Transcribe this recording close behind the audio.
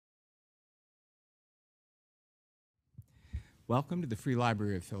Welcome to the Free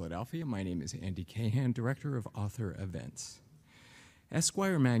Library of Philadelphia. My name is Andy Cahan, Director of Author Events.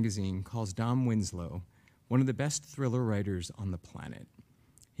 Esquire magazine calls Dom Winslow one of the best thriller writers on the planet.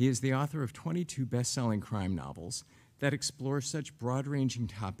 He is the author of 22 best-selling crime novels that explore such broad-ranging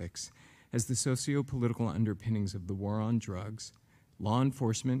topics as the socio-political underpinnings of the war on drugs, law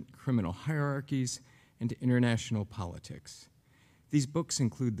enforcement, criminal hierarchies, and international politics. These books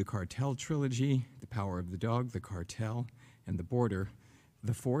include the Cartel Trilogy, The Power of the Dog, The Cartel, and The Border,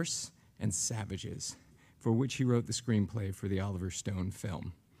 The Force, and Savages, for which he wrote the screenplay for the Oliver Stone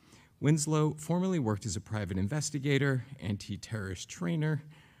film. Winslow formerly worked as a private investigator, anti-terrorist trainer,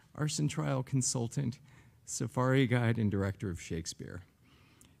 arson trial consultant, safari guide, and director of Shakespeare.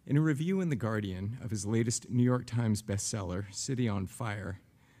 In a review in The Guardian of his latest New York Times bestseller, City on Fire,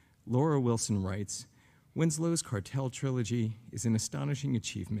 Laura Wilson writes, Winslow's Cartel Trilogy is an astonishing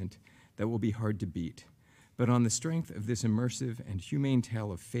achievement that will be hard to beat. But on the strength of this immersive and humane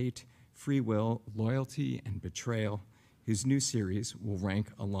tale of fate, free will, loyalty, and betrayal, his new series will rank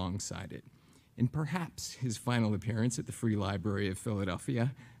alongside it. In perhaps his final appearance at the Free Library of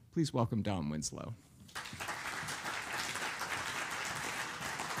Philadelphia, please welcome Dom Winslow.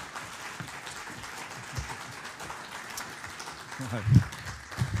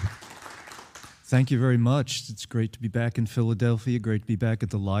 Thank you very much. It's great to be back in Philadelphia, great to be back at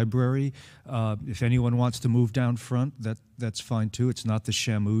the library. If anyone wants to move down front, that's fine too. It's not the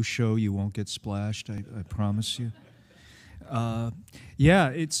Shamu show. You won't get splashed, I promise you.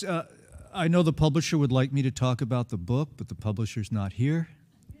 Yeah, I know the publisher would like me to talk about the book, but the publisher's not here,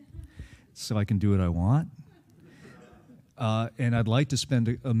 so I can do what I want. And I'd like to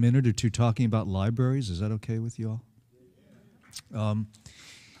spend a minute or two talking about libraries. Is that okay with you all?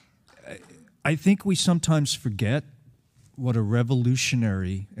 I think we sometimes forget what a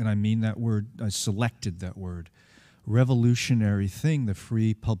revolutionary, and I mean that word, I selected that word, revolutionary thing the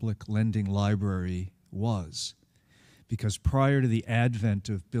free public lending library was. Because prior to the advent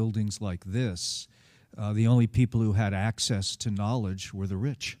of buildings like this, the only people who had access to knowledge were the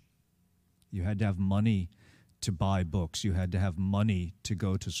rich. You had to have money to buy books. You had to have money to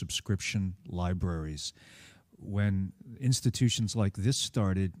go to subscription libraries. When institutions like this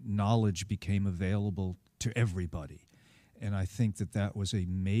started, knowledge became available to everybody. And I think that that was a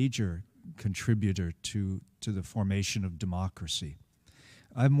major contributor to the formation of democracy.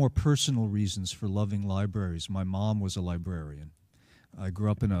 I have more personal reasons for loving libraries. My mom was a librarian. I grew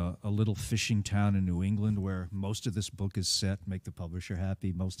up in a little fishing town in New England where most of this book is set, make the publisher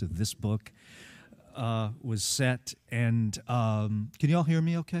happy. Most of this book was set. And can you all hear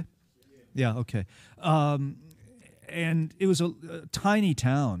me okay? Yeah, okay. And it was a tiny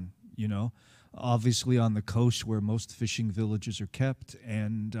town, you know, obviously on the coast where most fishing villages are kept.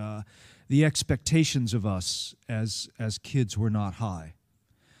 And the expectations of us as kids were not high.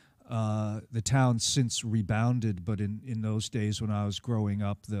 The town since rebounded, but in those days when I was growing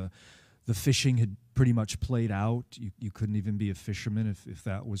up, the fishing had pretty much played out. You couldn't even be a fisherman if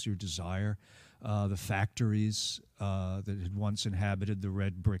that was your desire. The factories that had once inhabited the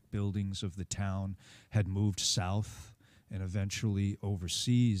red brick buildings of the town had moved south and eventually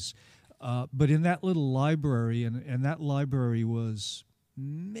overseas. But in that little library, and that library was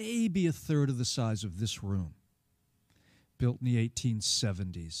maybe a third of the size of this room, built in the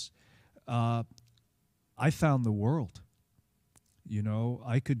 1870s. I found the world. You know,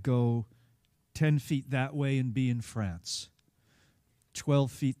 I could go 10 feet that way and be in France,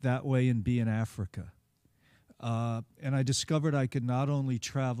 12 feet that way and be in Africa. And I discovered I could not only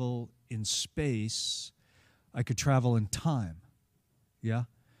travel in space, I could travel in time. Yeah?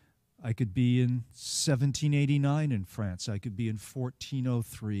 I could be in 1789 in France. I could be in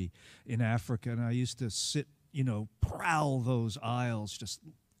 1403 in Africa. And I used to sit, you know, prowl those aisles, just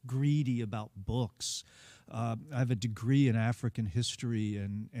greedy about books. I have a degree in African history,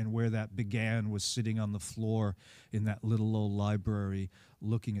 and where that began was sitting on the floor in that little old library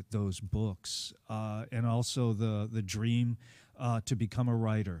looking at those books. And also the dream to become a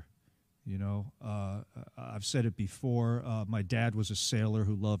writer. You know, I've said it before, my dad was a sailor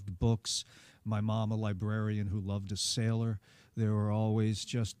who loved books. My mom a librarian who loved a sailor. There were always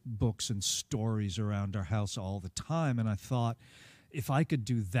just books and stories around our house all the time, and I thought, if I could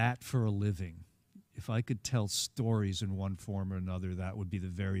do that for a living, if I could tell stories in one form or another, that would be the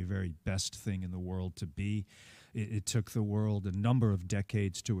very, very best thing in the world to be. It took the world a number of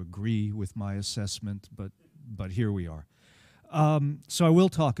decades to agree with my assessment, but here we are. So I will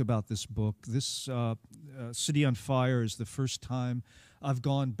talk about this book. This City on Fire is the first time I've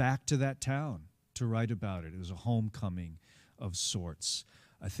gone back to that town to write about it. It was a homecoming of sorts.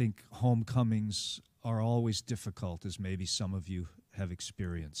 I think homecomings are always difficult, as maybe some of you have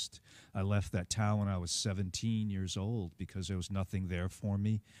experienced. I left that town when I was 17 years old because there was nothing there for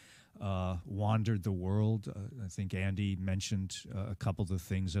me. Wandered the world. I think Andy mentioned a couple of the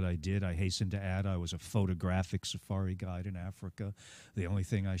things that I did. I hasten to add I was a photographic safari guide in Africa. The only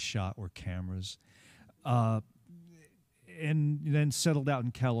thing I shot were cameras. And then settled out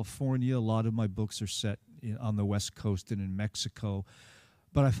in California. A lot of my books are set on the West Coast and in Mexico.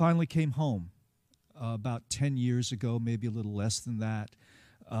 But I finally came home about 10 years ago, maybe a little less than that.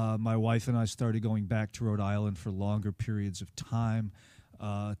 My wife and I started going back to Rhode Island for longer periods of time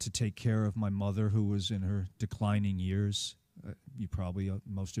to take care of my mother, who was in her declining years. You probably,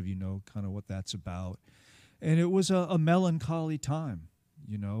 most of you know kind of what that's about. And it was a melancholy time,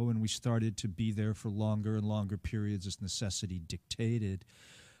 you know, and we started to be there for longer and longer periods as necessity dictated.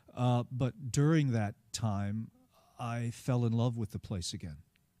 But during that time, I fell in love with the place again.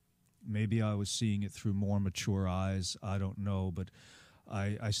 Maybe I was seeing it through more mature eyes, I don't know, but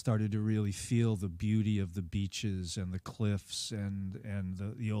I started to really feel the beauty of the beaches and the cliffs and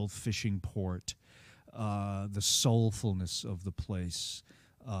the old fishing port, the soulfulness of the place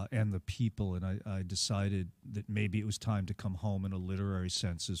and the people. And I decided that maybe it was time to come home in a literary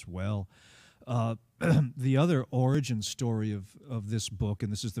sense as well. The other origin story of this book,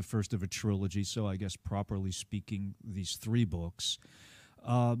 and this is the first of a trilogy, so I guess properly speaking, these 3 books,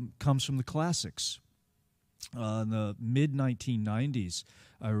 comes from the classics. In the mid-1990s,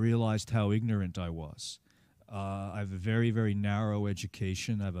 I realized how ignorant I was. I have a very, very narrow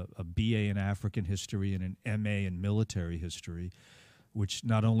education. I have a BA in African history and an MA in military history, which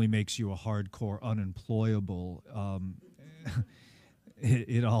not only makes you a hardcore unemployable,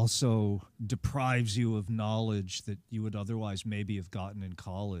 it also deprives you of knowledge that you would otherwise maybe have gotten in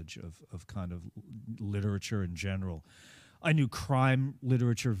college of kind of literature in general. I knew crime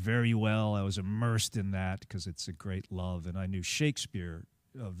literature very well. I was immersed in that because it's a great love. And I knew Shakespeare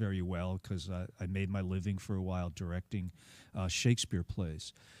very well because I made my living for a while directing Shakespeare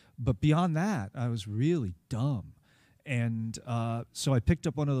plays. But beyond that, I was really dumb. And so I picked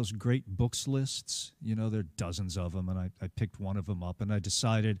up one of those great books lists. You know, there are dozens of them, and I picked one of them up, and I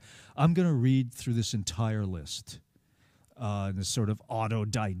decided I'm going to read through this entire list in this sort of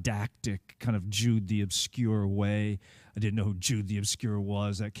autodidactic kind of Jude the Obscure way. I didn't know who Jude the Obscure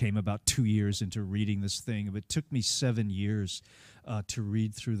was. That came about 2 years into reading this thing. But it took me 7 years to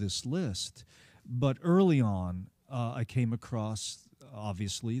read through this list. But early on, I came across,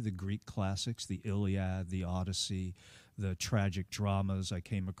 obviously, the Greek classics, the Iliad, the Odyssey, the tragic dramas. I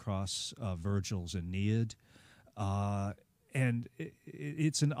came across Virgil's Aeneid. And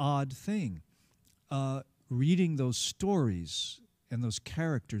it's an odd thing. Reading those stories and those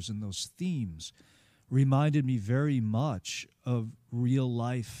characters and those themes reminded me very much of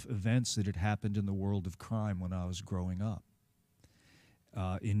real-life events that had happened in the world of crime when I was growing up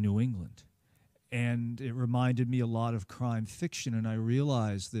in New England. And it reminded me a lot of crime fiction, and I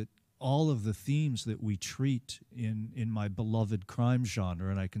realized that all of the themes that we treat in my beloved crime genre,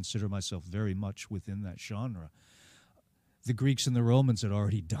 and I consider myself very much within that genre, the Greeks and the Romans had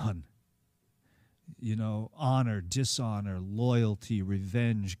already done. You know, honor, dishonor, loyalty,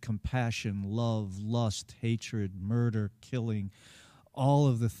 revenge, compassion, love, lust, hatred, murder, killing, all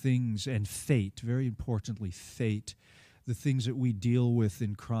of the things, and fate, very importantly, fate, the things that we deal with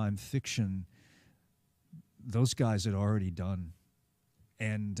in crime fiction, those guys had already done.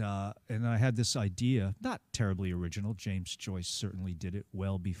 And I had this idea, not terribly original. James Joyce certainly did it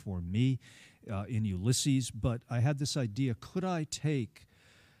well before me in Ulysses, but I had this idea, could I take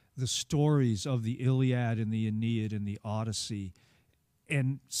the stories of the Iliad and the Aeneid and the Odyssey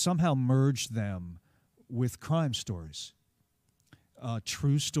and somehow merge them with crime stories,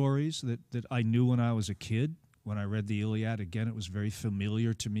 true stories that I knew when I was a kid. When I read the Iliad, again, it was very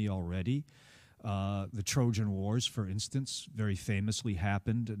familiar to me already. The Trojan Wars, for instance, very famously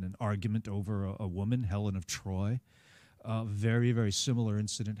happened in an argument over a woman, Helen of Troy. Very, very similar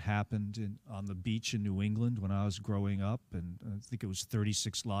incident happened on the beach in New England when I was growing up, and I think it was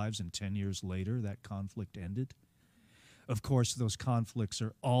 36 lives, and 10 years later that conflict ended. Of course, those conflicts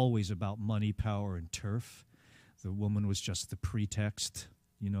are always about money, power, and turf. The woman was just the pretext,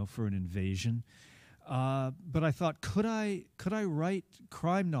 you know, for an invasion. But I thought, could I write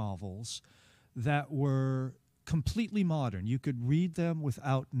crime novels that were completely modern? You could read them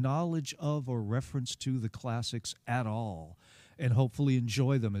without knowledge of or reference to the classics at all and hopefully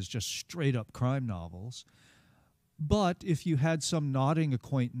enjoy them as just straight-up crime novels. But if you had some nodding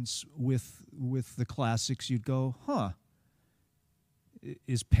acquaintance with the classics, you'd go, huh,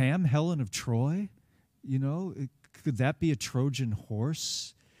 is Pam Helen of Troy? You know, could that be a Trojan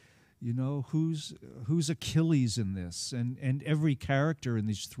horse? You know, who's Achilles in this? And every character in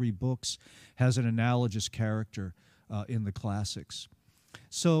these 3 books has an analogous character in the classics.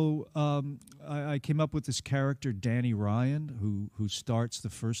 So I came up with this character, Danny Ryan, who starts the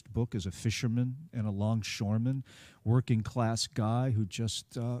first book as a fisherman and a longshoreman, working class guy who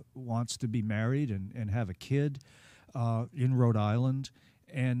just wants to be married and have a kid in Rhode Island.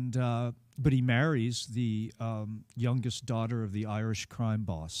 And but he marries the youngest daughter of the Irish crime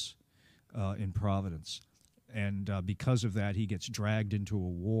boss in Providence. And because of that, he gets dragged into a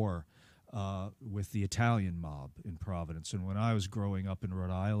war with the Italian mob in Providence. And when I was growing up in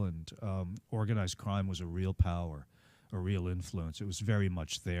Rhode Island, organized crime was a real power, a real influence. It was very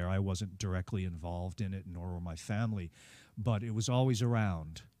much there. I wasn't directly involved in it, nor were my family, but it was always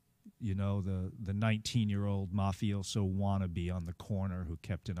around. You know, the 19-year-old mafioso wannabe on the corner who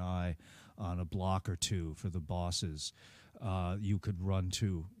kept an eye on a block or two for the bosses you could run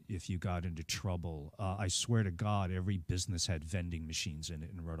to if you got into trouble. I swear to God, every business had vending machines in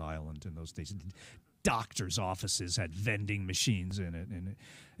it in Rhode Island in those days. Doctors' offices had vending machines in it.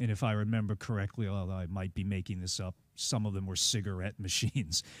 And if I remember correctly, although I might be making this up, some of them were cigarette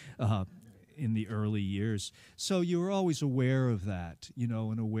machines in the early years. So you were always aware of that, you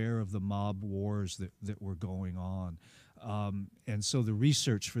know, and aware of the mob wars that were going on. And so the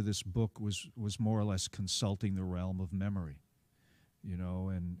research for this book was more or less consulting the realm of memory, you know,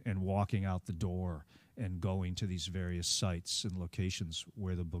 and walking out the door and going to these various sites and locations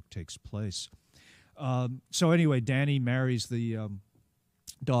where the book takes place. So anyway, Danny marries the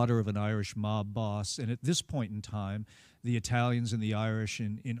daughter of an Irish mob boss, and at this point in time, the Italians and the Irish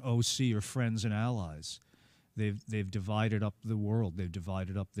in OC are friends and allies. They've divided up the world. They've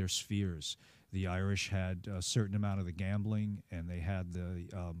divided up their spheres. The Irish had a certain amount of the gambling, and they had the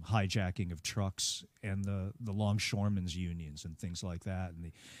hijacking of trucks and the longshoremen's unions and things like that.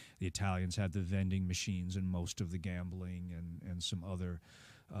 And the Italians had the vending machines and most of the gambling and some other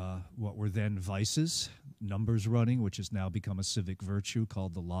what were then vices, numbers running, which has now become a civic virtue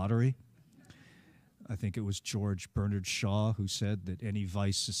called the lottery. I think it was George Bernard Shaw who said that any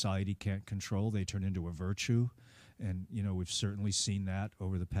vice society can't control, they turn into a virtue. And, you know, we've certainly seen that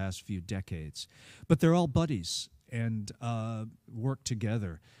over the past few decades. But they're all buddies and work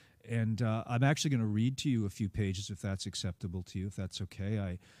together. And I'm actually going to read to you a few pages, if that's acceptable to you, if that's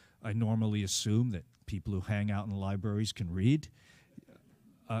okay. I normally assume that people who hang out in libraries can read.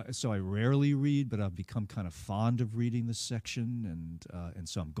 So I rarely read, but I've become kind of fond of reading this section, and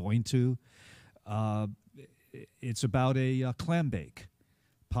so I'm going to. It's about a clam bake.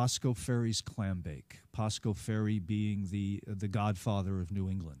 Pascoe Ferry's clam bake. Pascoe Ferry being the godfather of New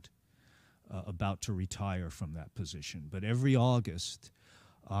England, about to retire from that position. But every August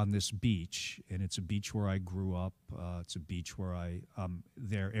on this beach, and it's a beach where I grew up, it's a beach where I'm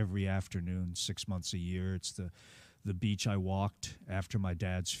there every afternoon, 6 months a year. It's the beach I walked after my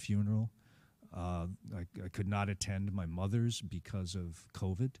dad's funeral. I could not attend my mother's because of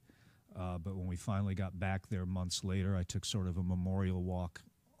COVID, but when we finally got back there months later, I took sort of a memorial walk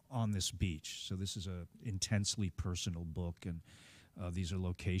on this beach. So this is a intensely personal book, and these are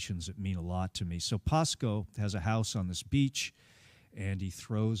locations that mean a lot to me. So Pascoe has a house on this beach, and he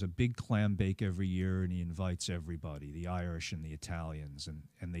throws a big clam bake every year, and he invites everybody, the Irish and the Italians,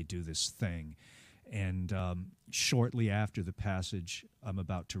 and they do this thing. And shortly after the passage I'm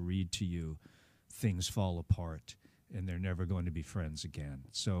about to read to you, things fall apart, and they're never going to be friends again.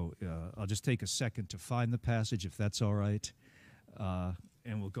 So I'll just take a second to find the passage, if that's all right,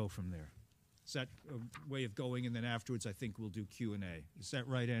 and we'll go from there. Is that a way of going? And then afterwards, I think we'll do Q&A. Is that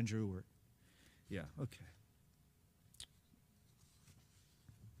right, Andrew? Or, yeah, okay.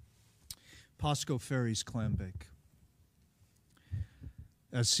 Pascoe Ferry's clam bake.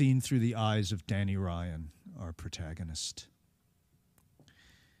 As seen through the eyes of Danny Ryan, our protagonist.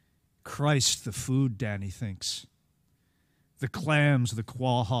 Christ, the food, Danny thinks. The clams, the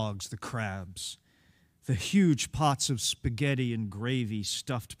quahogs, the crabs. The huge pots of spaghetti and gravy,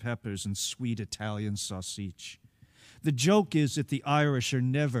 stuffed peppers, and sweet Italian sausage. The joke is that the Irish are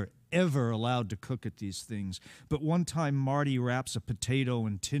never, ever allowed to cook at these things. But one time Marty wraps a potato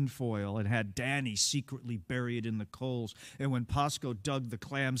in tinfoil and had Danny secretly bury it in the coals. And when Pascoe dug the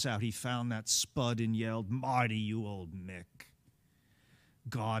clams out, he found that spud and yelled, "Marty, you old Mick."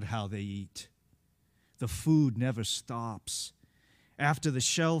 God, how they eat. The food never stops. After the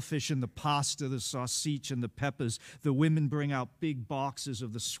shellfish and the pasta, the sausage and the peppers, the women bring out big boxes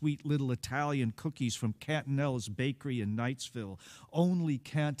of the sweet little Italian cookies from Cantanella's bakery in Knightsville. Only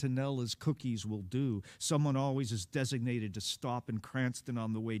Cantanella's cookies will do. Someone always is designated to stop in Cranston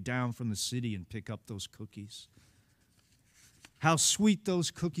on the way down from the city and pick up those cookies. How sweet those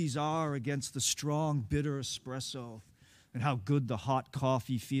cookies are against the strong, bitter espresso, and how good the hot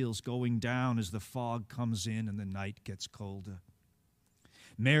coffee feels going down as the fog comes in and the night gets colder.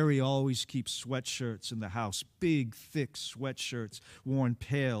 Mary always keeps sweatshirts in the house, big, thick sweatshirts worn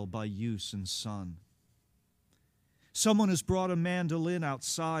pale by use and sun. Someone has brought a mandolin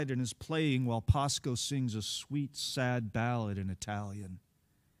outside and is playing while Pasco sings a sweet, sad ballad in Italian.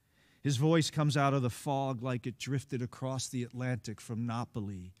 His voice comes out of the fog like it drifted across the Atlantic from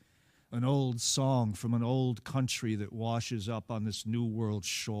Napoli, an old song from an old country that washes up on this new world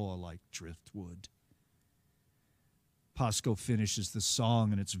shore like driftwood. Pasco finishes the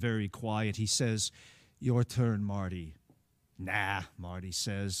song and it's very quiet. He says, "Your turn, Marty." "Nah," Marty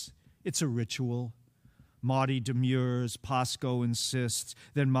says. "It's a ritual." Marty demurs, Pasco insists,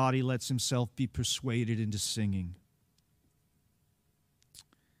 then Marty lets himself be persuaded into singing.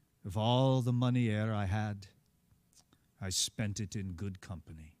 "Of all the money e'er I had, I spent it in good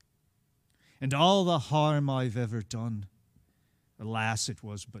company. And all the harm I've ever done, alas, it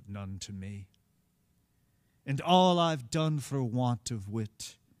was but none to me. And all I've done for want of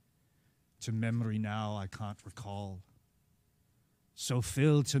wit, to memory now I can't recall. So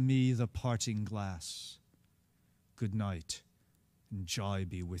fill to me the parting glass. Good night, and joy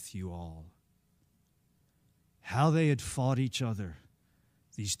be with you all." How they had fought each other,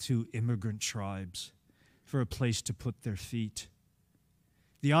 these two immigrant tribes, for a place to put their feet.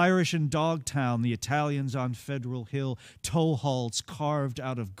 The Irish in Dogtown, the Italians on Federal Hill, tow halls carved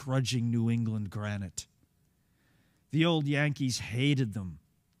out of grudging New England granite. The old Yankees hated them,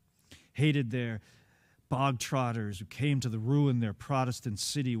 hated their bog trotters who came to ruin their Protestant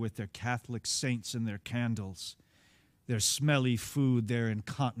city with their Catholic saints and their candles, their smelly food, their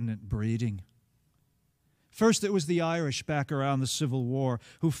incontinent breeding. First, it was the Irish back around the Civil War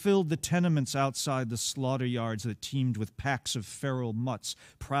who filled the tenements outside the slaughter yards that teemed with packs of feral mutts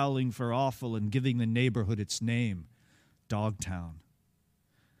prowling for offal and giving the neighborhood its name, Dogtown.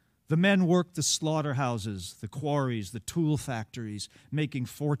 The men worked the slaughterhouses, the quarries, the tool factories, making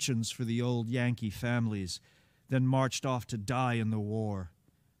fortunes for the old Yankee families, then marched off to die in the war.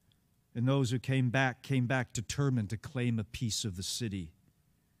 And those who came back determined to claim a piece of the city.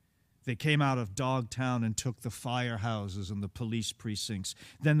 They came out of Dogtown and took the firehouses and the police precincts.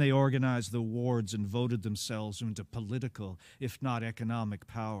 Then they organized the wards and voted themselves into political, if not economic,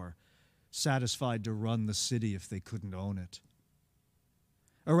 power, satisfied to run the city if they couldn't own it.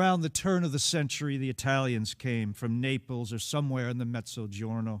 Around the turn of the century, the Italians came from Naples or somewhere in the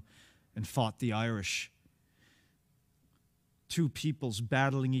Mezzogiorno and fought the Irish. Two peoples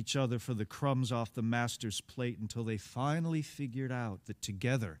battling each other for the crumbs off the master's plate until they finally figured out that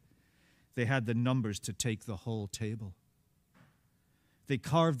together they had the numbers to take the whole table. They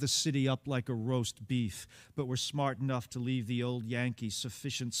carved the city up like a roast beef, but were smart enough to leave the old Yankees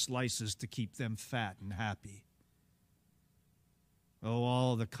sufficient slices to keep them fat and happy. Oh,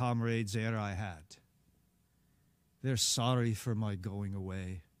 all the comrades ere I had, they're sorry for my going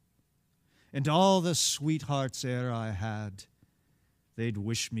away. And all the sweethearts ere I had, they'd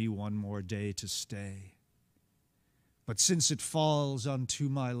wish me one more day to stay. But since it falls unto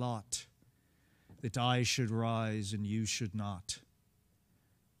my lot that I should rise and you should not,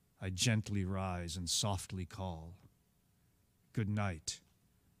 I gently rise and softly call, good night,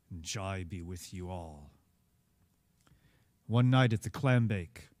 and joy be with you all. One night at the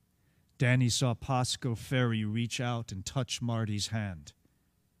clambake, Danny saw Pasco Ferry reach out and touch Marty's hand,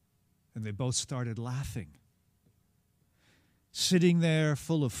 and they both started laughing. Sitting there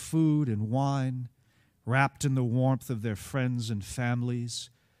full of food and wine, wrapped in the warmth of their friends and families,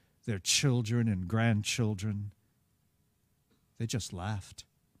 their children and grandchildren, they just laughed.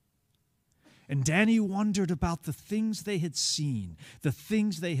 And Danny wondered about the things they had seen, the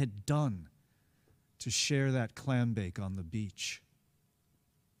things they had done to share that clambake on the beach.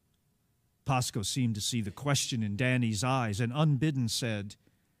 Pasco seemed to see the question in Danny's eyes and unbidden said,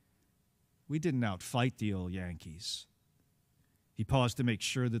 "We didn't outfight the old Yankees." He paused to make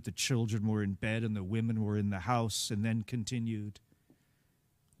sure that the children were in bed and the women were in the house, and then continued,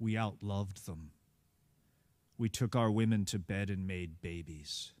 "We outloved them. We took our women to bed and made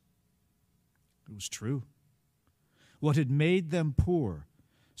babies." It was true. What had made them poor,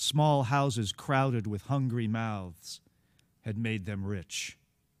 small houses crowded with hungry mouths, had made them rich.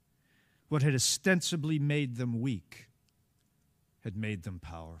 What had ostensibly made them weak had made them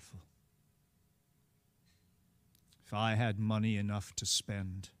powerful. If I had money enough to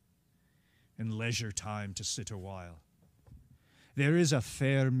spend and leisure time to sit a while, there is a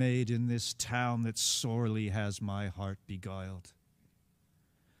fair maid in this town that sorely has my heart beguiled.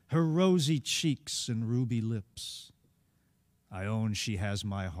 Her rosy cheeks and ruby lips, I own she has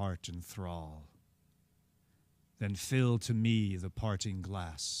my heart in thrall. Then fill to me the parting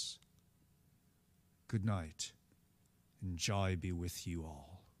glass. Good night, and joy be with you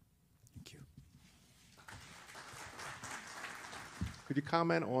all. Thank you. Could you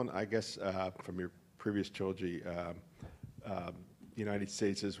comment on, I guess, from your previous trilogy, the United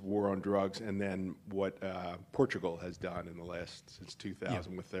States' war on drugs, and then what Portugal has done in the last, since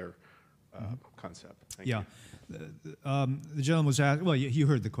 2000 with their concept? Thank you. The gentleman was asked, well, you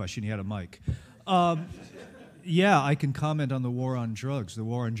heard the question, he had a mic. Yeah, I can comment on the war on drugs. The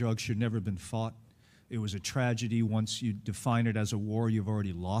war on drugs should never have been fought. It was a tragedy. Once you define it as a war, you've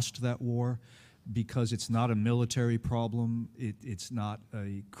already lost that war, because it's not a military problem, it's not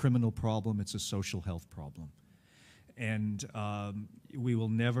a criminal problem, it's a social health problem. And we will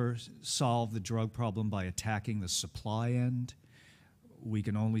never solve the drug problem by attacking the supply end. We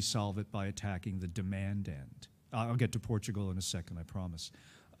can only solve it by attacking the demand end. I'll get to Portugal in a second, I promise.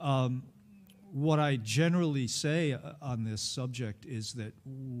 What I generally say on this subject is that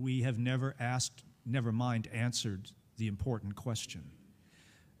we have never asked, never mind answered, the important question.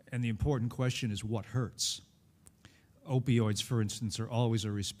 And the important question is, what hurts? Opioids, for instance, are always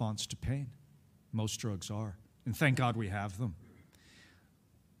a response to pain. Most drugs are. And thank God we have them.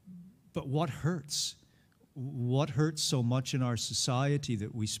 But what hurts? What hurts so much in our society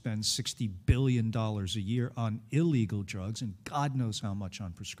that we spend $60 billion a year on illegal drugs, and God knows how much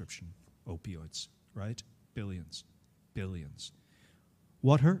on prescription opioids, right? Billions. Billions.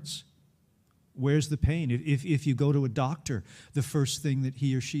 What hurts? Where's the pain? If you go to a doctor, the first thing that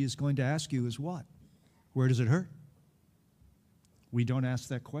he or she is going to ask you is what? Where does it hurt? We don't ask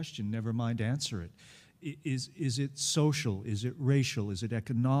that question, never mind answer it. Is it social? Is it racial? Is it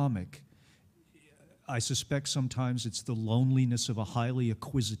economic? I suspect sometimes it's the loneliness of a highly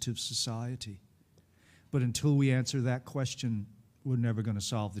acquisitive society. But until we answer that question, we're never going to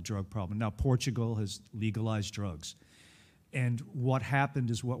solve the drug problem. Now, Portugal has legalized drugs. And what happened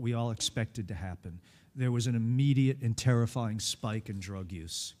is what we all expected to happen. There was an immediate and terrifying spike in drug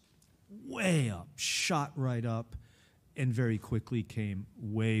use. Way up, shot right up, and very quickly came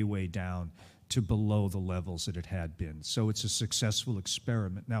way, way down to below the levels that it had been. So it's a successful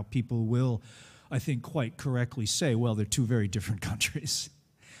experiment. Now, people will, I think, quite correctly say, well, they're two very different countries.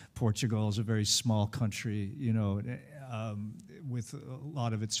 Portugal is a very small country, you know, with a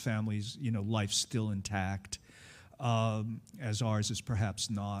lot of its families, you know, life still intact, as ours is perhaps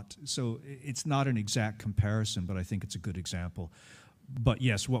not. So it's not an exact comparison, but I think it's a good example. But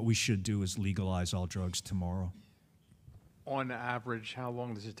yes, what we should do is legalize all drugs tomorrow. On average, how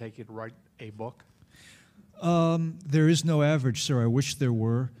long does it take you to write a book? There is no average, sir. I wish there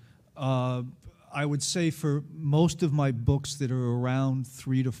were. I would say for most of my books that are around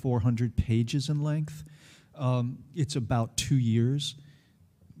 300 to 400 pages in length, it's about 2 years.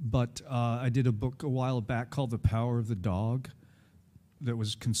 But I did a book a while back called The Power of the Dog that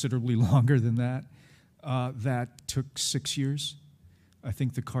was considerably longer than that. That took 6 years. I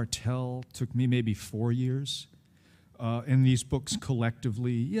think The Cartel took me maybe 4 years. And these books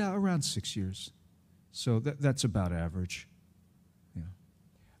collectively, yeah, around 6 years. So that's about average. Yeah.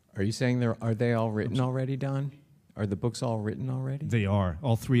 Are you saying are they all written already, Don? Are the books all written already? They are.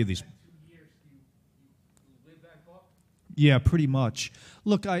 All three of these. Yeah, pretty much.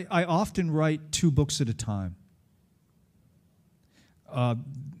 Look, I often write 2 books at a time.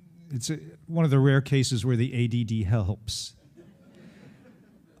 It's one of the rare cases where the ADD helps.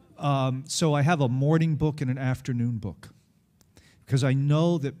 So I have a morning book and an afternoon book, because I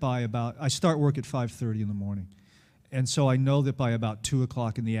know that I start work at 5:30 in the morning, and so I know that by about 2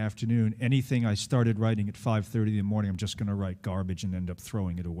 o'clock in the afternoon, anything I started writing at 5:30 in the morning, I'm just going to write garbage and end up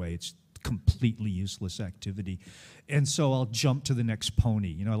throwing it away. It's completely useless activity. And so I'll jump to the next pony.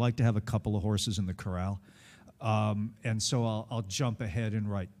 You know, I like to have a couple of horses in the corral. And so I'll jump ahead and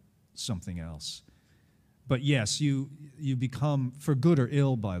write something else. But yes, you become, for good or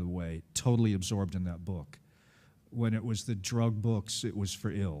ill, by the way, totally absorbed in that book. When it was the drug books, it was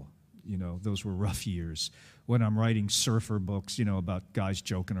for ill. You know, those were rough years. When I'm writing surfer books, you know, about guys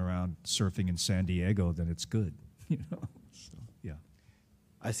joking around surfing in San Diego, then it's good. You know, so, yeah.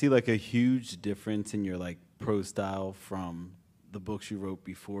 I see like a huge difference in your like prose style from the books you wrote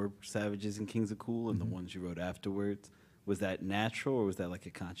before Savages and Kings of Cool and the ones you wrote afterwards. Was that natural, or was that like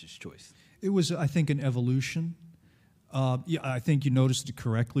a conscious choice? It was, I think, an evolution. Yeah, I think you noticed it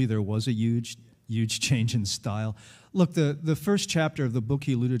correctly. There was a huge change in style. Look, the first chapter of the book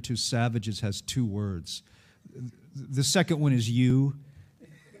he alluded to, Savages, has 2 words. The second one is you,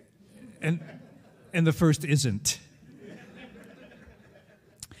 and the first isn't.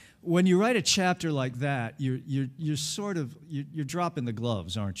 when you write a chapter like that, you're sort of you're dropping the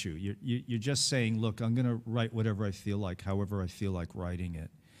gloves, aren't you? You're just saying, look, I'm going to write whatever I feel like, however I feel like writing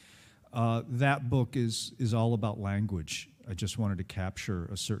it. That book is all about language. I just wanted to capture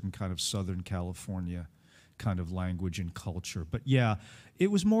a certain kind of Southern California kind of language and culture. But yeah, it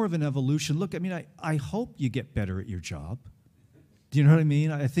was more of an evolution. Look, I mean, I hope you get better at your job. Do you know what I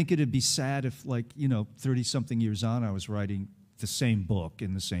mean? I think it'd be sad if, like, 30-something years on, I was writing the same book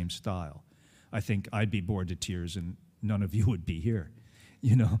in the same style. I think I'd be bored to tears and none of you would be here,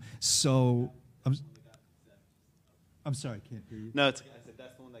 So, I'm sorry, I can't hear you. No, I said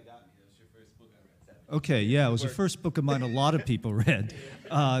that's the one that got me. It was your first book I read. Okay, yeah, it was the first book of mine a lot of people read.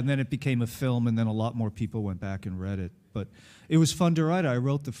 And then it became a film, and then a lot more people went back and read it. But it was fun to write. I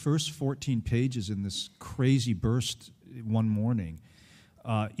wrote the first 14 pages in this crazy burst one morning,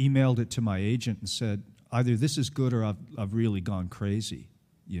 emailed it to my agent and said, either this is good or I've really gone crazy.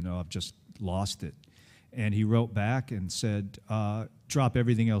 I've just lost it. And he wrote back and said, drop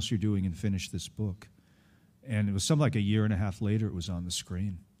everything else you're doing and finish this book. And it was something like a year and a half later, it was on the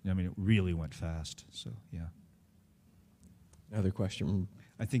screen. I mean, it really went fast. So, yeah. Another question.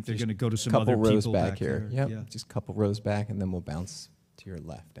 I think they're going to go to some Couple other rows people back here. there. Yep, Yeah. just a couple rows back, and then we'll bounce to your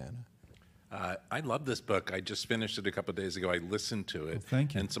left, Anna. I love this book. I just finished it a couple of days ago. I listened to it. Oh,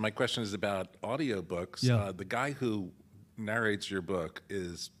 thank you. And so my question is about audiobooks. Yeah. The guy who narrates your book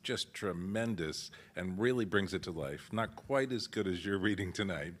is just tremendous and really brings it to life. Not quite as good as you're reading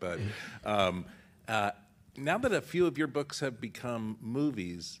tonight, but now that a few of your books have become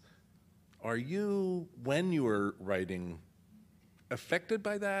movies, are you, when you were writing, affected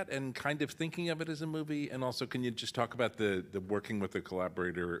by that and kind of thinking of it as a movie? And also, can you just talk about the working with a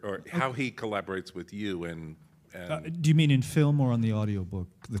collaborator, or how he collaborates with you? And Do you mean in film or on the audiobook?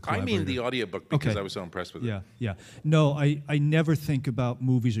 I mean the audiobook, because Okay. I was so impressed with it. Yeah. No, I never think about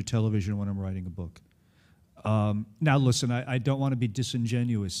movies or television when I'm writing a book. Now, listen, I don't want to be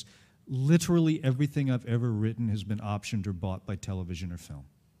disingenuous. Literally everything I've ever written has been optioned or bought by television or film.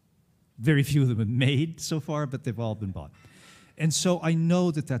 Very few of them have been made so far, but they've all been bought. And so I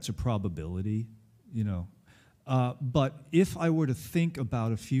know that that's a probability, but if I were to think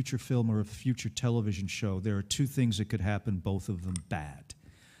about a future film or a future television show, there are two things that could happen, both of them bad.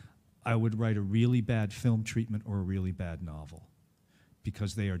 I would write a really bad film treatment or a really bad novel,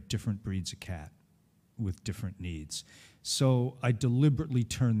 because they are different breeds of cat with different needs. So I deliberately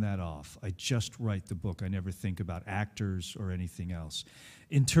turn that off. I just write the book. I never think about actors or anything else.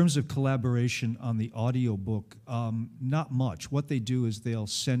 In terms of collaboration on the audiobook, not much. What they do is they'll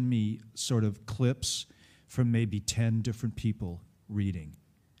send me sort of clips from maybe 10 different people reading.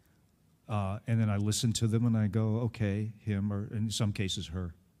 And then I listen to them and I go, okay, him, or in some cases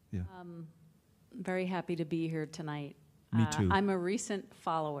her. Yeah. Very happy to be here tonight. Me too. I'm a recent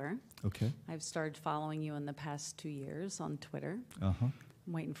follower. Okay. I've started following you in the past 2 years on Twitter. Uh-huh.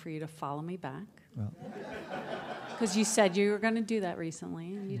 I'm waiting for you to follow me back. Well, Because you said you were going to do that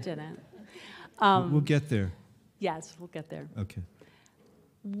recently, and you didn't. we'll get there. Yes, we'll get there. Okay.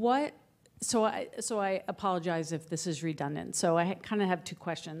 So I apologize if this is redundant. So I kind of have two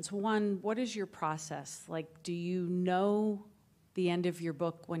questions. One, what is your process? Like, do you know the end of your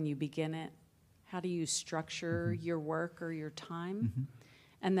book when you begin it? How do you structure your work or your time?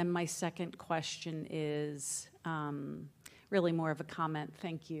 And then my second question is really more of a comment.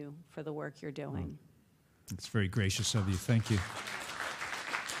 Thank you for the work you're doing. It's very gracious of you. Thank you.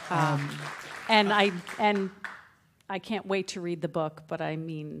 And I can't wait to read the book, but I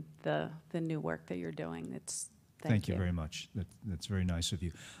mean the new work that you're doing. Thank you very much. That's very nice of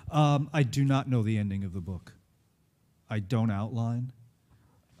you. I do not know the ending of the book. I don't outline.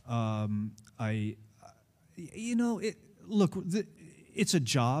 It's a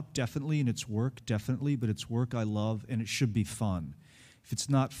job, definitely, and it's work, definitely, but it's work I love, and it should be fun. If it's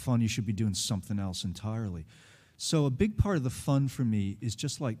not fun, you should be doing something else entirely. So a big part of the fun for me is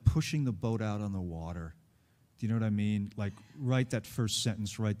just like pushing the boat out on the water. Do you know what I mean? Like, write that first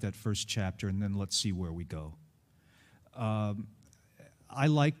sentence, write that first chapter, and then let's see where we go. I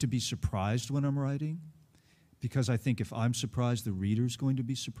like to be surprised when I'm writing, because I think if I'm surprised, the reader's going to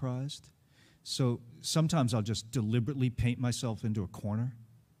be surprised. So sometimes I'll just deliberately paint myself into a corner,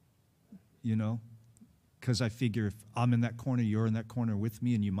 because I figure if I'm in that corner, you're in that corner with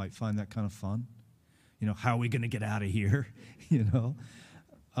me, and you might find that kind of fun. How are we going to get out of here?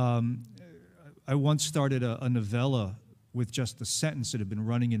 I once started a novella with just a sentence that had been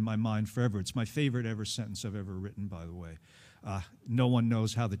running in my mind forever. It's my favorite ever sentence I've ever written, by the way. No one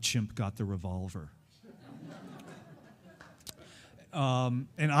knows how the chimp got the revolver. And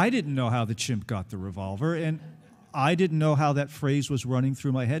I didn't know how the chimp got the revolver, and I didn't know how that phrase was running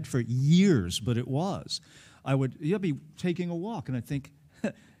through my head for years, but it was. I'd be taking a walk, and I'd think,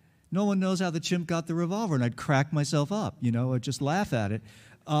 no one knows how the chimp got the revolver, and I'd crack myself up, you know, I'd just laugh at it.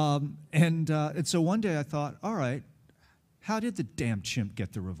 And so one day I thought, all right, how did the damn chimp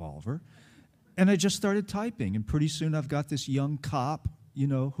get the revolver? And I just started typing, and pretty soon I've got this young cop, you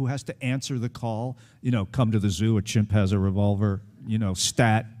know, who has to answer the call, you know, come to the zoo, a chimp has a revolver, you know,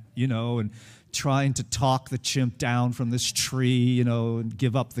 stat, you know, and trying to talk the chimp down from this tree, you know, and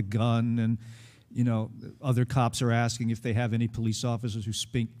give up the gun. And, you know, other cops are asking if they have any police officers who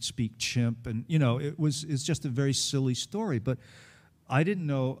speak chimp. And, you know, it's just a very silly story. But I didn't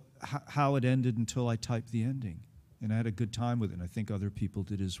know how it ended until I typed the ending. And I had a good time with it, and I think other people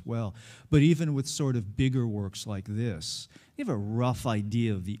did as well. But even with sort of bigger works like this, you have a rough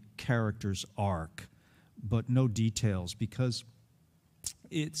idea of the character's arc, but no details, because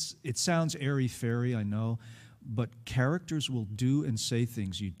it sounds airy-fairy, I know, but characters will do and say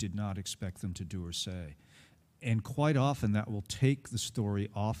things you did not expect them to do or say. And quite often that will take the story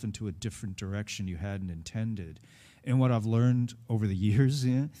off into a different direction you hadn't intended. And what I've learned over the years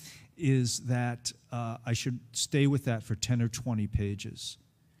is that I should stay with that for 10 or 20 pages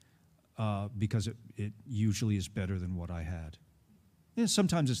because it usually is better than what I had. Yeah,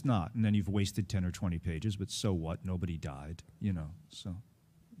 sometimes it's not, and then you've wasted 10 or 20 pages, but so what? Nobody died, you know, so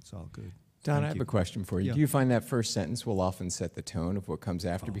it's all good. Don, I have a question for you. Yeah. Do you find that first sentence will often set the tone of what comes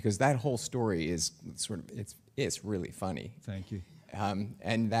after? Because that whole story is sort of, it's really funny. Thank you.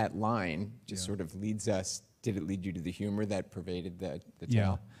 And that line just sort of leads us, did it lead you to the humor that pervaded the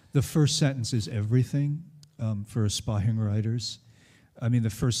tale? The first sentence is everything for aspiring writers. I mean, the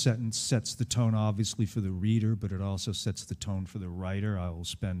first sentence sets the tone, obviously, for the reader, but it also sets the tone for the writer. I will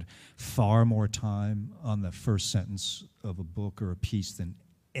spend far more time on the first sentence of a book or a piece than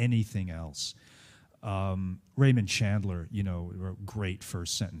anything else. Raymond Chandler, you know, wrote great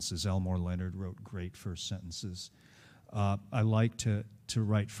first sentences. Elmore Leonard wrote great first sentences. I like to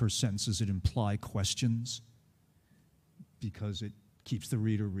write first sentences that imply questions because it keeps the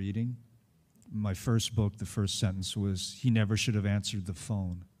reader reading. My first book, the first sentence was, he never should have answered the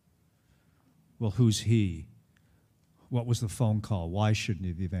phone. Well, who's he? What was the phone call? Why shouldn't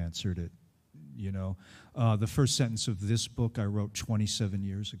he have answered it? You know, the first sentence of this book I wrote 27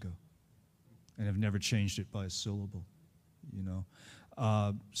 years ago, and I've never changed it by a syllable, you know.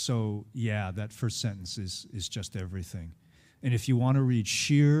 So yeah, that first sentence is just everything. And if you want to read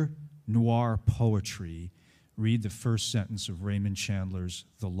sheer noir poetry, read the first sentence of Raymond Chandler's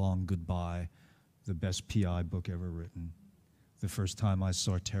The Long Goodbye, the best PI book ever written. The first time I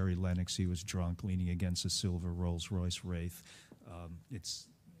saw Terry Lennox, he was drunk, leaning against a silver Rolls-Royce Wraith. It's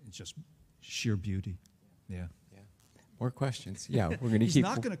just sheer beauty. Yeah. More questions? Yeah, we're going to keep. He's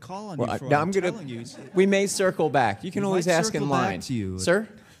not going to call on you for no, what I'm gonna, telling you. We may circle back. You can We always might ask in circle line. back to you. Sir?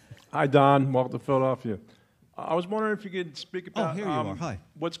 Hi, Don. Welcome to Philadelphia. I was wondering if you could speak about here you are. Hi.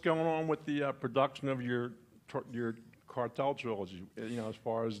 what's going on with the production of your Cartel Trilogy, you know, as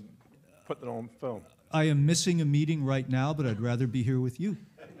far as putting it on film. I am missing a meeting right now, but I'd rather be here with you.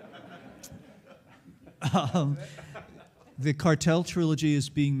 The Cartel Trilogy is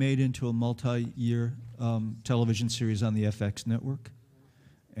being made into a multi-year television series on the FX network,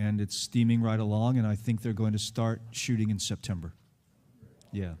 and it's steaming right along, and I think they're going to start shooting in September.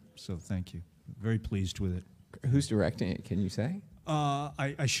 Yeah, so thank you. Very pleased with it. Who's directing it? Can you say?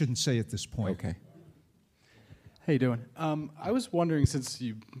 I shouldn't say at this point. Okay. How you doing? I was wondering, since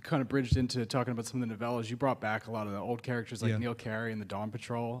you kind of bridged into talking about some of the novellas, you brought back a lot of the old characters like Neil Carey and the Dawn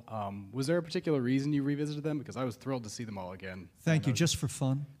Patrol. Was there a particular reason you revisited them? Because I was thrilled to see them all again. Thank you, just for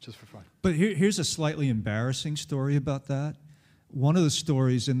fun. Just for fun. But here's a slightly embarrassing story about that. One of the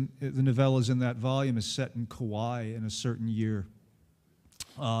stories in the novellas in that volume is set in Kauai in a certain year.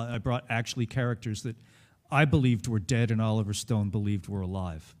 I brought actually characters that I believed were dead and Oliver Stone believed were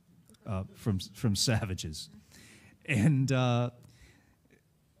alive from Savages. And I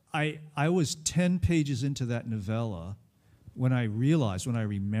was 10 pages into that novella when I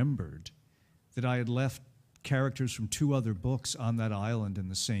remembered that I had left characters from 2 other books on that island in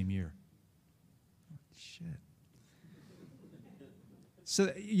the same year. Shit.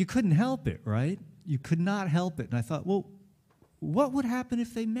 So you couldn't help it, right? You could not help it. And I thought, well, what would happen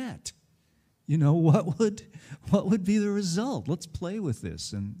if they met? You know, what would be the result? Let's play with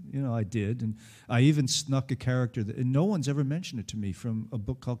this. And, you know, I did. And I even snuck a character, and no one's ever mentioned it to me, from a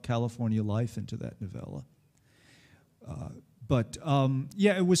book called California Life into that novella.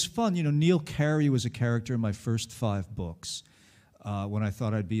 Yeah, it was fun. You know, Neil Carey was a character in my first 5 books when I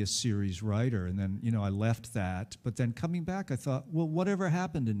thought I'd be a series writer. And then, you know, I left that. But then coming back, I thought, well, whatever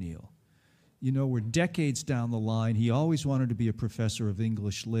happened to Neil? You know, we're decades down the line. He always wanted to be a professor of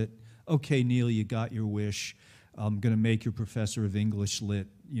English Lit. Okay, Neil, you got your wish. I'm going to make you a professor of English Lit,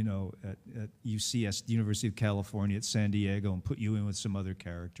 you know, at UCS, University of California at San Diego, and put you in with some other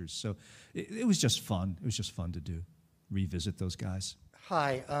characters. So it was just fun. It was just fun to do, revisit those guys.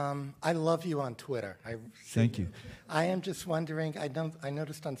 Hi, I love you on Twitter. Thank you. I am just wondering, I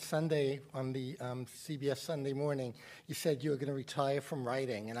noticed on Sunday, on the CBS Sunday Morning, you said you were going to retire from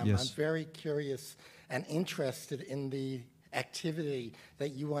writing, and I'm very curious and interested in the activity that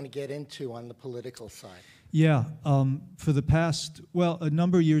you want to get into on the political side. Yeah, for the past, well, a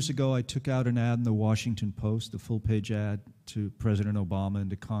number of years ago, I took out an ad in the Washington Post, a full-page ad to President Obama and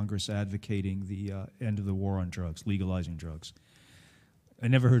to Congress advocating the end of the war on drugs, legalizing drugs. I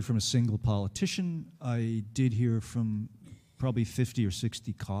never heard from a single politician. I did hear from probably 50 or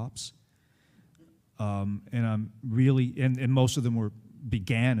 60 cops. And I'm really, and most of them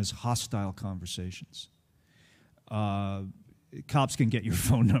began as hostile conversations. Cops can get your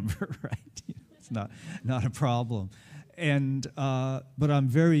phone number, right? It's not a problem. And, but I'm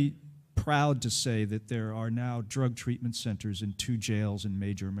very proud to say that there are now drug treatment centers in 2 jails in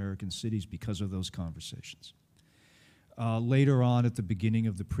major American cities because of those conversations. Later on, at the beginning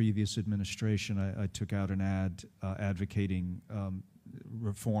of the previous administration, I took out an ad advocating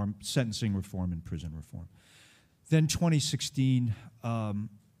reform, sentencing reform and prison reform. Then 2016, and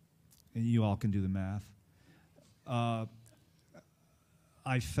you all can do the math, I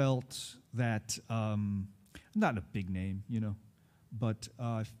felt that, I'm not a big name, you know, but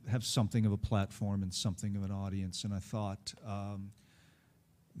I have something of a platform and something of an audience, and I thought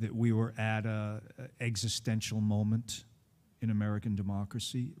that we were at an existential moment in American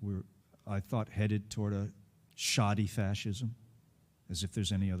democracy. We're, I thought, headed toward a shoddy fascism, as if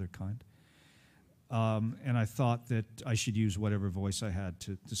there's any other kind. And I thought that I should use whatever voice I had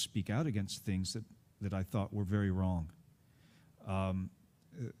to speak out against things that I thought were very wrong.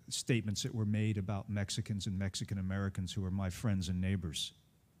 Statements that were made about Mexicans and Mexican Americans who are my friends and neighbors.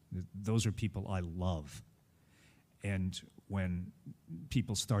 Those are people I love. And when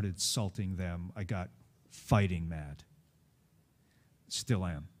people started insulting them, I got fighting mad. Still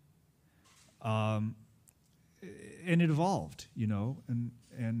am. And it evolved, you know, and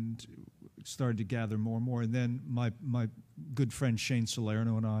it started to gather more and more. And then my good friend Shane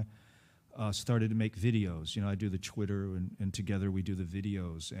Salerno and I started to make videos. You know, I do the Twitter, and together we do the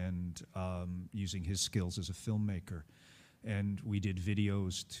videos, and using his skills as a filmmaker. And we did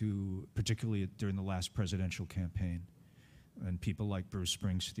videos particularly during the last presidential campaign. And people like Bruce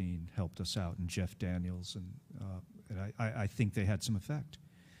Springsteen helped us out, and Jeff Daniels, and I think they had some effect.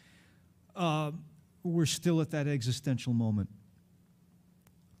 We're still at that existential moment.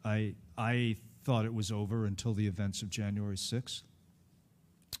 I thought it was over until the events of January 6th,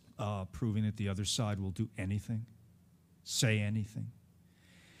 proving that the other side will do anything, say anything.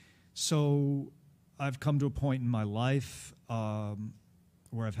 So I've come to a point in my life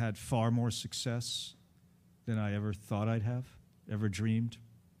where I've had far more success than I ever thought I'd have, ever dreamed,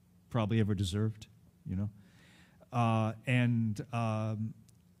 probably ever deserved, you know. I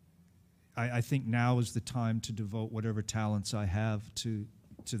think now is the time to devote whatever talents I have to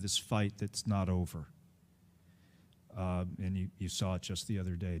this fight that's not over. And you saw it just the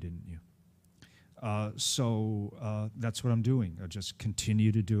other day, didn't you? So that's what I'm doing. I just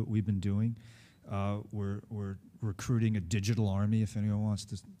continue to do what we've been doing. We're recruiting a digital army if anyone wants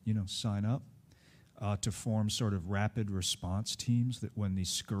to, you know, sign up. To form sort of rapid response teams that when these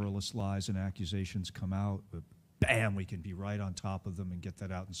scurrilous lies and accusations come out, bam, we can be right on top of them and get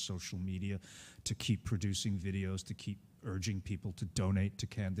that out in social media, to keep producing videos, to keep urging people to donate to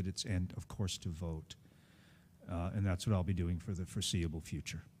candidates and, of course, to vote. And that's what I'll be doing for the foreseeable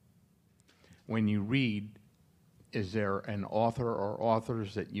future. When you read, is there an author or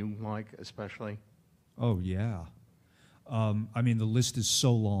authors that you like especially? Oh, yeah. I mean, the list is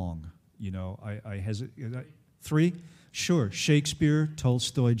so long. You know, I hesitate. 3? Sure. Shakespeare,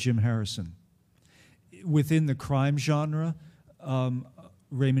 Tolstoy, Jim Harrison. Within the crime genre,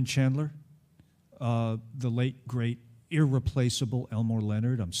 Raymond Chandler, the late, great, irreplaceable Elmore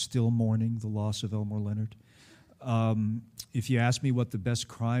Leonard. I'm still mourning the loss of Elmore Leonard. If you ask me what the best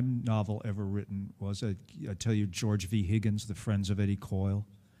crime novel ever written was, I'd tell you George V. Higgins, The Friends of Eddie Coyle,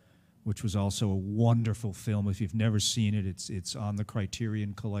 which was also a wonderful film. If you've never seen it, it's on the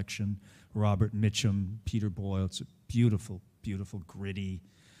Criterion Collection. Robert Mitchum, Peter Boyle. It's a beautiful, beautiful, gritty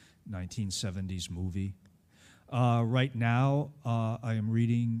 1970s movie. Right now, I am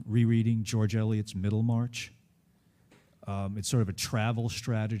rereading George Eliot's Middlemarch. It's sort of a travel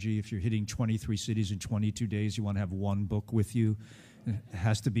strategy. If you're hitting 23 cities in 22 days, you want to have one book with you. It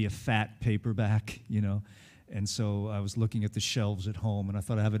has to be a fat paperback, you know. And so I was looking at the shelves at home, and I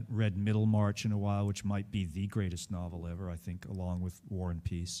thought I haven't read Middlemarch in a while, which might be the greatest novel ever, I think, along with War and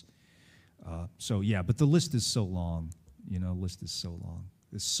Peace. So yeah, but the list is so long, you know, list is so long.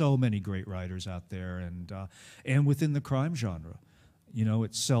 There's so many great writers out there, and within the crime genre. You know,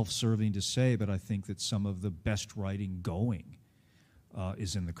 it's self-serving to say, but I think that some of the best writing going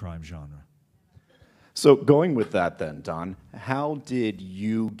is in the crime genre. So going with that then, Don, how did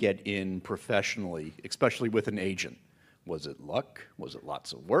you get in professionally, especially with an agent? Was it luck? Was it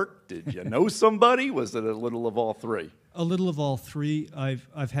lots of work? Did you know somebody? Was it a little of all three? A little of all three.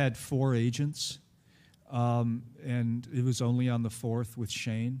 I've had 4 agents, and it was only on the 4th with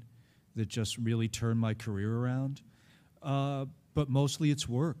Shane that just really turned my career around. But mostly it's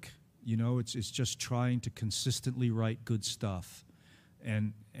work. You know, it's just trying to consistently write good stuff.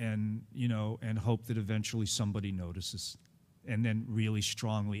 And you know, and hope that eventually somebody notices and then really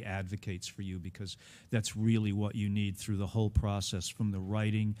strongly advocates for you, because that's really what you need through the whole process, from the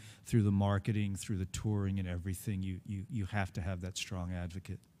writing, through the marketing, through the touring and everything. You have to have that strong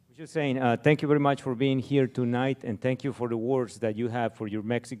advocate. Just saying, thank you very much for being here tonight, and thank you for the words that you have for your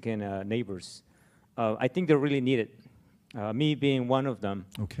Mexican neighbors. I think they're really needed, me being one of them.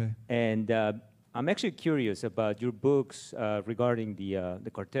 Okay. And I'm actually curious about your books regarding the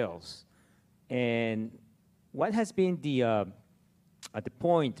cartels, and what has been the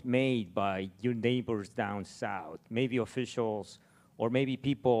point made by your neighbors down south, maybe officials or maybe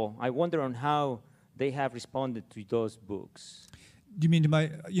people. I wonder on how they have responded to those books. Do you mean to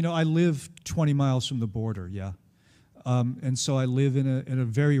my? You know, I live 20 miles from the border, yeah, and so I live in a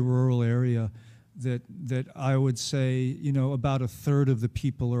very rural area. That I would say, you know, about 1/3 of the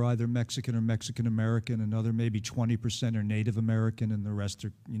people are either Mexican or Mexican American, another maybe 20% are Native American, and the rest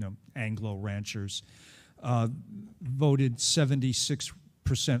are, you know, Anglo ranchers. Voted 76%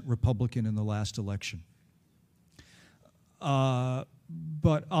 Republican in the last election.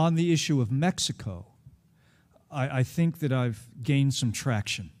 But on the issue of Mexico, I think that I've gained some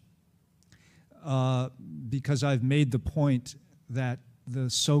traction because I've made the point that the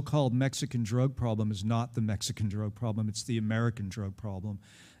so-called Mexican drug problem is not the Mexican drug problem, it's the American drug problem.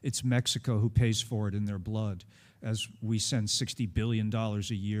 It's Mexico who pays for it in their blood, as we send $60 billion a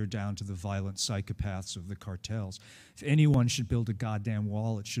year down to the violent psychopaths of the cartels. If anyone should build a goddamn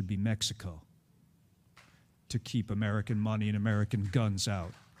wall, it should be Mexico, to keep American money and American guns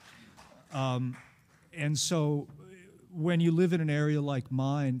out. And so when you live in an area like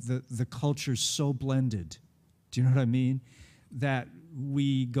mine, the culture's so blended, do you know what I mean? That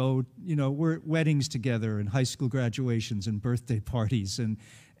we go, you know, we're at weddings together and high school graduations and birthday parties,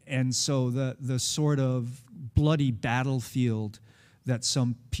 and so the sort of bloody battlefield that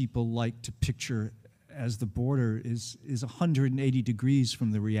some people like to picture as the border is 180 degrees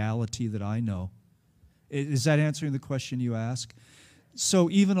from the reality that I know. Is that answering the question you ask? So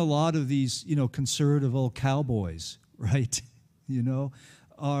even a lot of these, you know, conservative old cowboys, right, you know,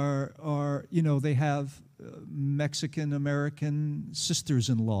 are you know, they have Mexican-American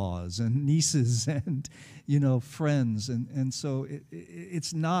sisters-in-laws and nieces and, you know, friends. And so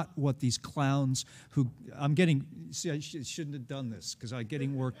it's not what these clowns who, see, I shouldn't have done this because I'm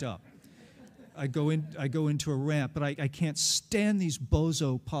getting worked up. I go into a rant, but I can't stand these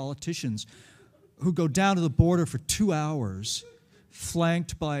bozo politicians who go down to the border for 2 hours,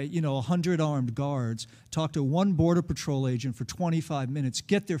 flanked by, you know, 100 armed guards, talk to one Border Patrol agent for 25 minutes,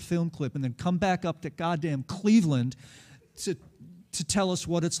 get their film clip, and then come back up to goddamn Cleveland to tell us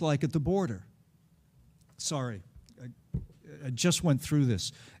what it's like at the border. Sorry, I just went through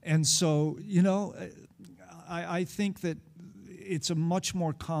this. And so, you know, I think that it's a much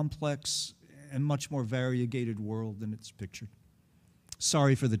more complex and much more variegated world than it's pictured.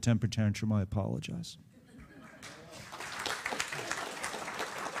 Sorry for the temper tantrum, I apologize.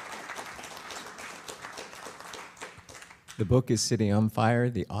 The book is City on Fire.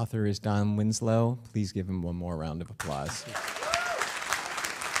 The author is Don Winslow. Please give him one more round of applause.